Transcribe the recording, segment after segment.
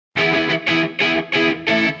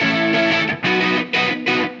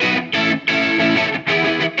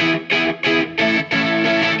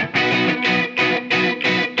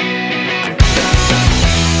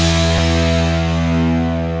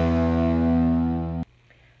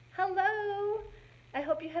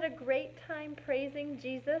great time praising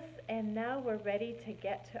Jesus, and now we're ready to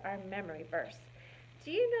get to our memory verse.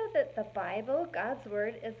 Do you know that the Bible, God's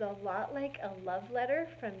Word, is a lot like a love letter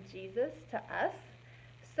from Jesus to us?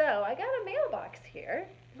 So I got a mailbox here.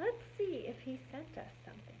 Let's see if he sent us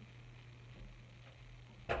something.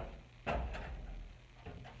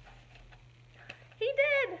 He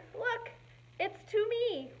did! Look! It's to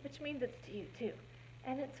me, which means it's to you too.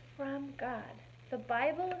 And it's from God. The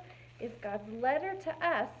Bible is God's letter to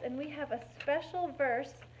us, and we have a special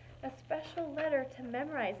verse, a special letter to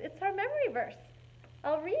memorize. It's our memory verse.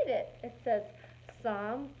 I'll read it. It says,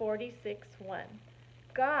 Psalm 46:1.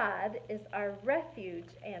 God is our refuge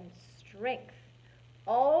and strength,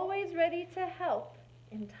 always ready to help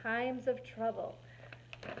in times of trouble.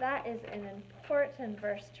 That is an important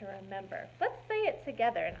verse to remember. Let's say it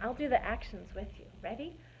together, and I'll do the actions with you.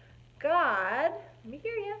 Ready? God, let me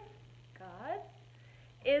hear you. God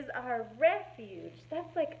is our refuge.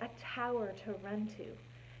 That's like a tower to run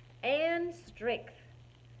to. And strength.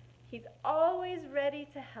 He's always ready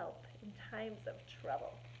to help in times of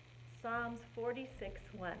trouble. Psalms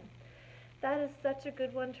 46:1. That is such a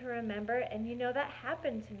good one to remember, and you know that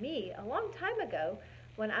happened to me a long time ago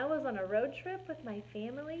when I was on a road trip with my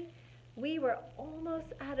family. We were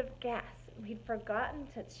almost out of gas. We'd forgotten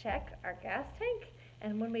to check our gas tank,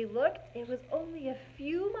 and when we looked, it was only a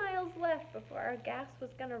few miles left before our gas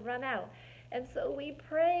was going to run out. And so we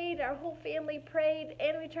prayed, our whole family prayed,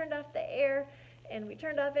 and we turned off the air, and we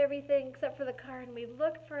turned off everything except for the car, and we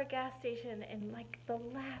looked for a gas station, and like the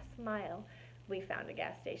last mile, we found a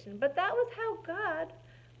gas station. But that was how God,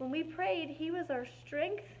 when we prayed, he was our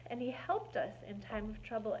strength, and he helped us in time of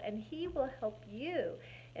trouble, and he will help you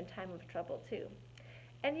in time of trouble too.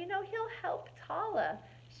 And you know, he'll help Tala.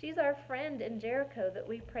 She's our friend in Jericho that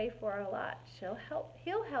we pray for a lot. He'll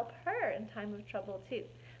help her in time of trouble too.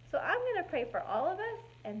 So I'm going to pray for all of us,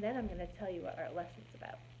 and then I'm going to tell you what our lesson's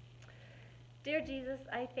about. Dear Jesus,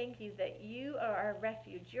 I thank you that you are our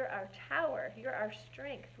refuge. You're our tower. You're our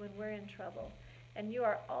strength when we're in trouble. And you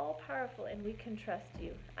are all-powerful, and we can trust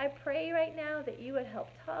you. I pray right now that you would help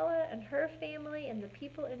Tala and her family and the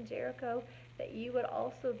people in Jericho, that you would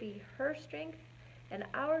also be her strength and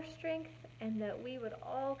our strength, and that we would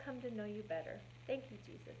all come to know you better. Thank you,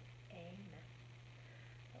 Jesus. Amen.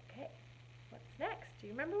 Okay, what's next? Do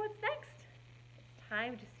you remember what's next? It's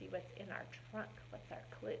time to see what's in our trunk. What's our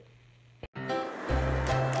clue?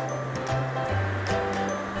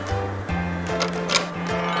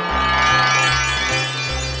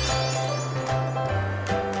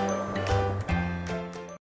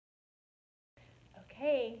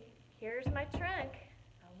 Okay, here's my trunk.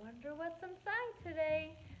 I wonder what's inside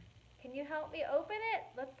today. Can you help me open it?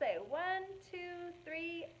 Let's say 1, 2,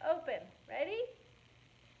 3, open. Ready?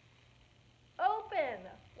 Open.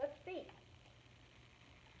 Let's see.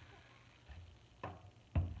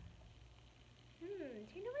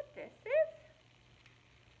 Do you know what this is?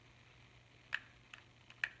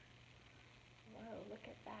 Whoa, look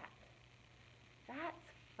at that. That's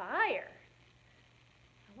fire.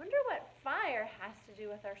 I wonder what fire has to do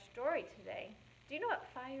with our story today. Do you know what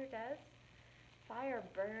fire does? Fire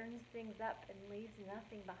burns things up and leaves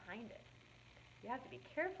nothing behind it. You have to be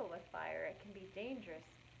careful with fire. It can be dangerous.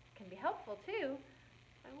 It can be helpful too.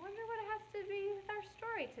 I wonder what it has to do with our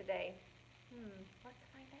story today. Let's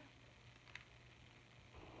find out.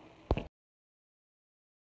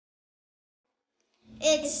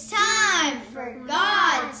 It's time for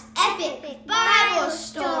God's epic Bible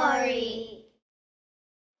story.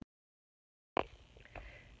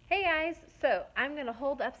 Hey guys, so I'm going to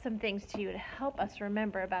hold up some things to you to help us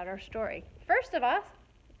remember about our story. First off,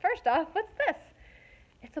 what's this?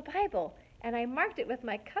 It's a Bible, and I marked it with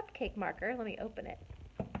my cupcake marker. Let me open it.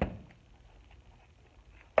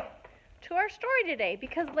 To our story today,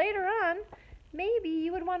 because later on, maybe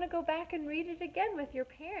you would want to go back and read it again with your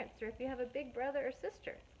parents, or if you have a big brother or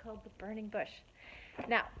sister. It's called The Burning Bush.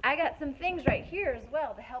 Now, I got some things right here as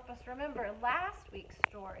well to help us remember last week's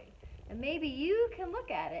story. And maybe you can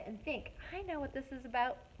look at it and think, I know what this is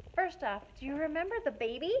about. First off, do you remember the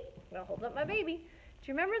baby? I'm going to hold up my baby. Do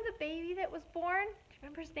you remember the baby that was born? Do you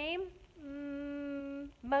remember his name?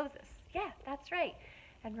 Moses. Yeah, that's right.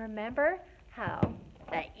 And remember how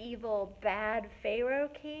that evil, bad Pharaoh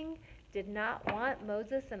king did not want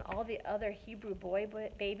Moses and all the other Hebrew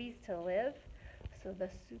babies to live? So the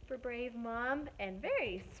super brave mom and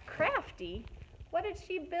very crafty, what did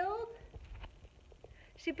she build?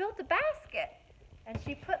 She built a basket, and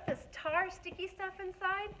she put this tar sticky stuff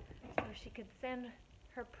inside so she could send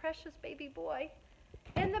her precious baby boy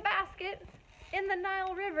in the basket in the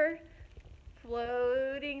Nile River,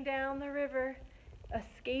 floating down the river,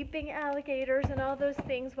 escaping alligators and all those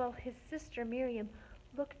things, while his sister Miriam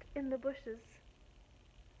looked in the bushes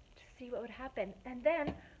to see what would happen. And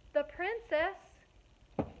then the princess,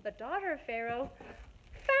 the daughter of Pharaoh,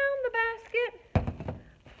 found the basket,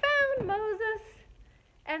 found Moses,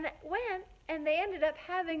 and went, and they ended up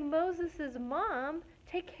having Moses' mom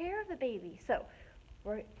take care of the baby. So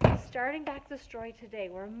we're starting back the story today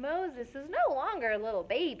where Moses is no longer a little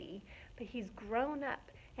baby, but he's grown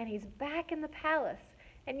up and he's back in the palace.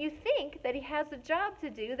 And you think that he has a job to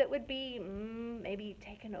do that would be maybe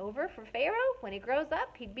taken over for Pharaoh when he grows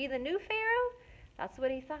up. He'd be the new Pharaoh. That's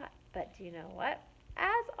what he thought. But do you know what?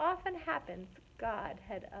 As often happens, God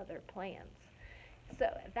had other plans. So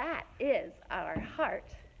that is our heart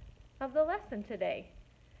of the lesson today,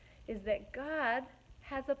 is that God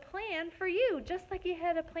has a plan for you, just like he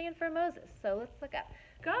had a plan for Moses. So let's look up.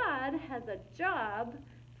 God has a job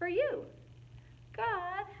for you.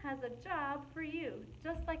 God has a job for you,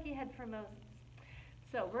 just like he had for Moses.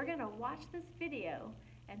 So we're going to watch this video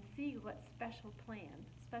and see what special plan,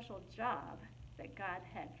 special job that God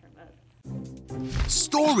had for Moses.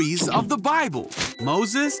 Stories of the Bible.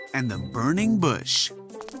 Moses and the burning bush.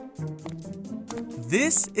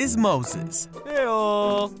 This is Moses.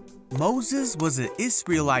 Hello. Moses was an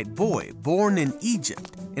Israelite boy born in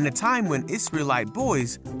Egypt in a time when Israelite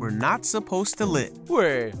boys were not supposed to live.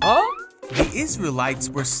 Wait, huh? The Israelites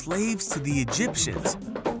were slaves to the Egyptians.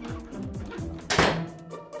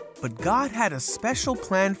 But God had a special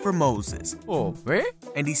plan for Moses. Oh, eh?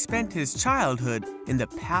 And he spent his childhood in the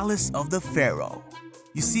palace of the Pharaoh.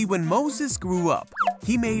 You see, when Moses grew up,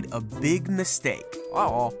 he made a big mistake.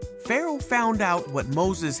 Uh-oh. Pharaoh found out what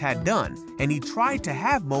Moses had done, and he tried to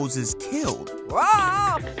have Moses killed.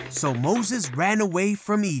 Ah! So Moses ran away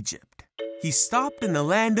from Egypt. He stopped in the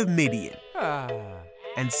land of Midian.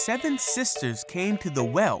 And 7 sisters came to the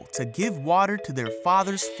well to give water to their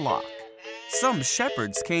father's flock. Some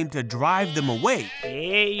shepherds came to drive them away.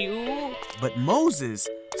 Hey, you. But Moses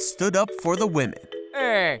stood up for the women.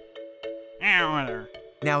 Hey.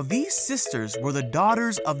 Now these sisters were the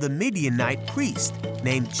daughters of the Midianite priest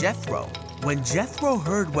named Jethro. When Jethro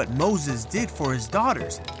heard what Moses did for his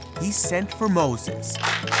daughters, he sent for Moses.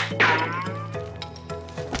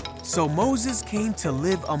 So Moses came to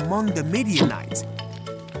live among the Midianites,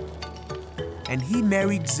 and he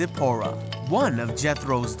married Zipporah, one of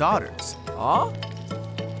Jethro's daughters. Huh?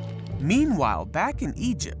 Meanwhile, back in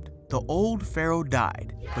Egypt, the old Pharaoh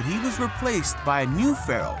died, but he was replaced by a new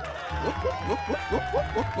Pharaoh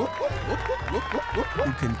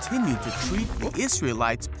who continued to treat the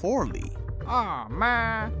Israelites poorly. Oh,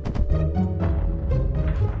 man.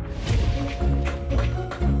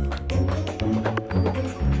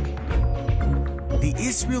 The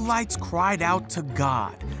Israelites cried out to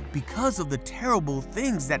God because of the terrible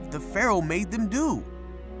things that the Pharaoh made them do.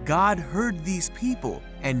 God heard these people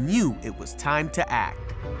and knew it was time to act.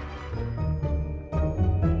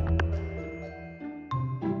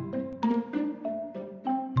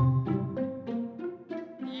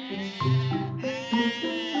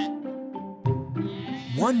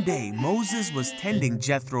 One day, Moses was tending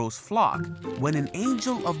Jethro's flock when an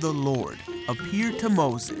angel of the Lord appeared to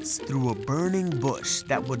Moses through a burning bush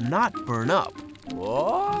that would not burn up.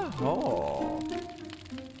 Whoa.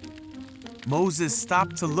 Moses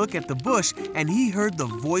stopped to look at the bush, and he heard the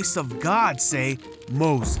voice of God say,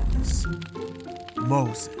 "Moses,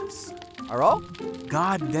 Moses." Hello?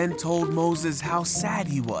 God then told Moses how sad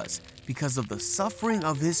he was because of the suffering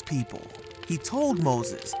of his people. He told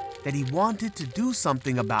Moses that he wanted to do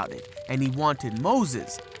something about it, and he wanted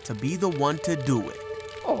Moses to be the one to do it.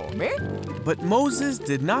 Oh, man. But Moses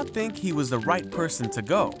did not think he was the right person to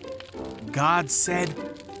go. God said,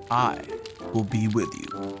 "I will be with you."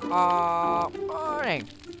 Morning.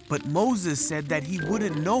 But Moses said that he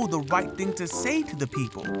wouldn't know the right thing to say to the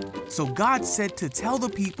people. So God said to tell the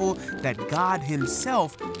people that God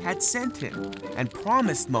himself had sent him, and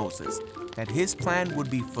promised Moses that his plan would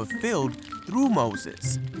be fulfilled through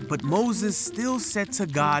Moses. But Moses still said to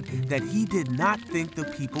God that he did not think the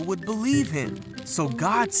people would believe him. So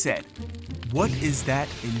God said, "What is that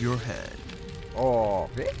in your hand?" Oh,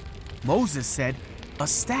 okay. Moses said, "A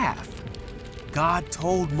staff." God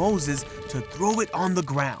told Moses to throw it on the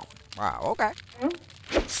ground. Wow, okay.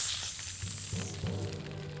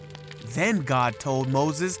 Then God told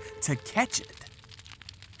Moses to catch it.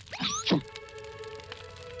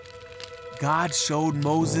 God showed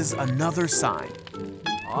Moses another sign.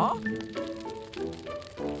 Huh?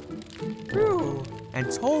 Phew. And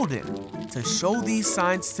told him to show these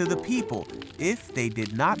signs to the people if they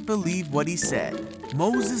did not believe what he said.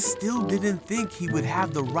 Moses still didn't think he would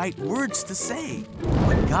have the right words to say.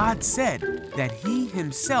 But God said, that he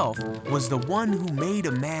himself was the one who made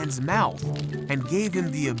a man's mouth and gave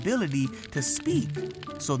him the ability to speak,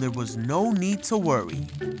 so there was no need to worry.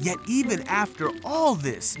 Yet even after all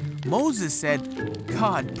this, Moses said,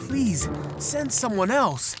 "God, please send someone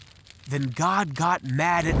else." Then God got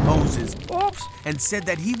mad at Moses, and said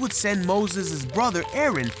that he would send Moses' brother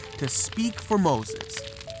Aaron to speak for Moses.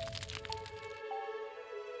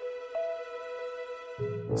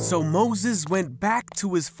 So Moses went back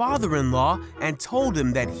to his father-in-law and told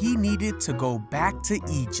him that he needed to go back to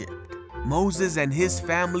Egypt. Moses and his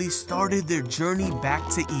family started their journey back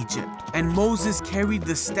to Egypt, and Moses carried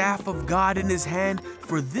the staff of God in his hand,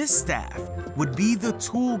 for this staff would be the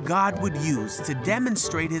tool God would use to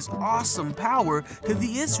demonstrate his awesome power to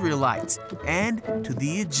the Israelites and to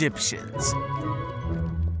the Egyptians.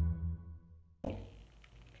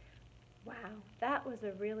 Wow, that was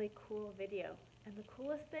a really cool video. And the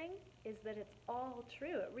coolest thing is that it's all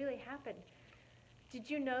true. It really happened. Did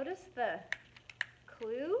you notice the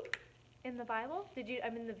clue in the Bible? The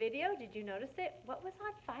video? Did you notice it? What was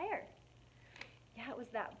on fire? Yeah, it was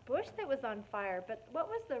that bush that was on fire. But what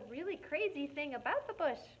was the really crazy thing about the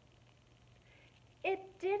bush? It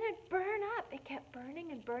didn't burn up. It kept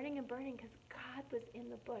burning and burning and burning because God was in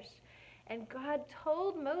the bush. And God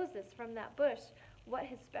told Moses from that bush what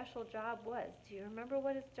his special job was. Do you remember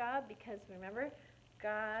what his job? Because remember,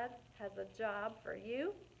 God has a job for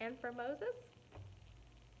you and for Moses.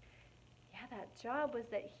 Yeah, that job was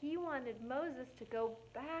that he wanted Moses to go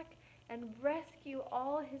back and rescue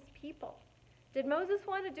all his people. Did Moses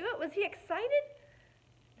want to do it? Was he excited?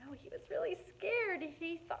 No, he was really scared.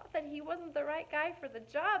 He thought that he wasn't the right guy for the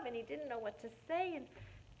job, and he didn't know what to say. And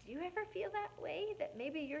do you ever feel that way? That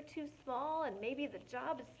maybe you're too small and maybe the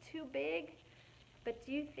job is too big? But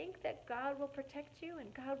do you think that God will protect you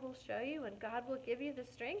and God will show you and God will give you the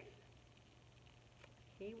strength?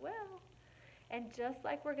 He will. And just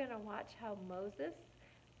like we're going to watch how Moses,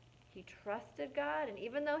 he trusted God, and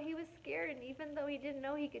even though he was scared and even though he didn't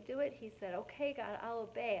know he could do it, he said, "Okay, God, I'll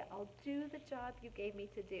obey. I'll do the job you gave me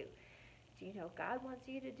to do." Do you know God wants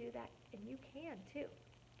you to do that? And you can too.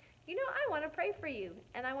 You know, I want to pray for you,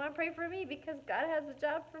 and I want to pray for me because God has a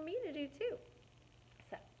job for me to do too.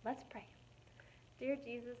 So let's pray. Dear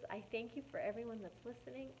Jesus, I thank you for everyone that's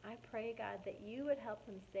listening. I pray, God, that you would help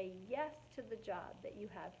them say yes to the job that you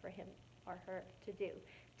have for him or her to do.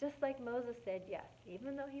 Just like Moses said yes,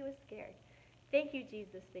 even though he was scared. Thank you,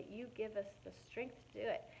 Jesus, that you give us the strength to do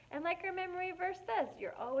it. And like our memory verse says,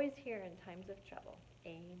 you're always here in times of trouble.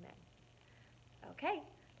 Amen. Okay,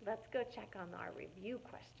 let's go check on our review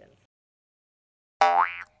questions.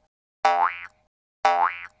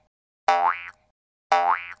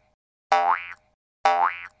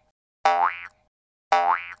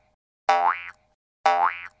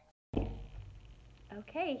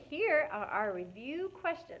 Okay, here are our review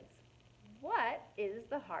questions. What is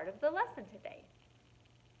the heart of the lesson today?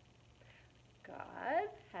 God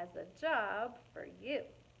has a job for you.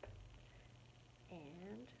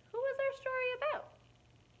 And who was our story about?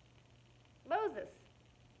 Moses.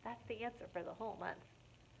 That's the answer for the whole month.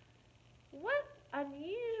 What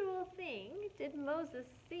unusual thing did Moses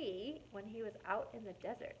see when he was out in the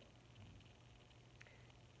desert?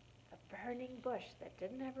 A burning bush that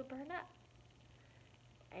didn't ever burn up.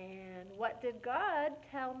 And what did God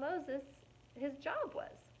tell Moses his job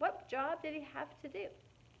was? What job did he have to do?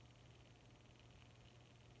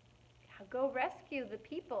 Go rescue the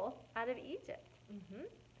people out of Egypt.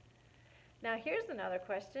 Now here's another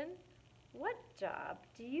question. What job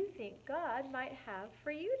do you think God might have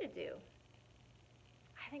for you to do?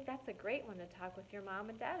 I think that's a great one to talk with your mom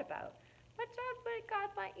and dad about. What job would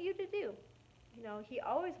God want you to do? You know, he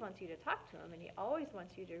always wants you to talk to him, and he always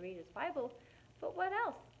wants you to read his Bible. But what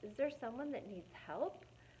else? Is there someone that needs help?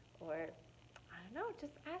 Or, I don't know,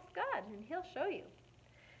 just ask God and he'll show you.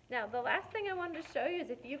 Now, the last thing I wanted to show you is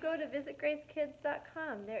if you go to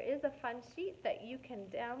visitgracekids.com, there is a fun sheet that you can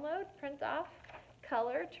download, print off,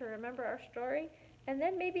 color to remember our story, and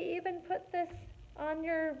then maybe even put this on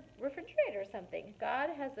your refrigerator or something. God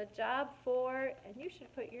has a job for, and you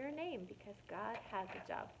should put your name because God has a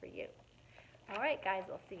job for you. All right, guys,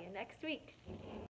 we'll see you next week.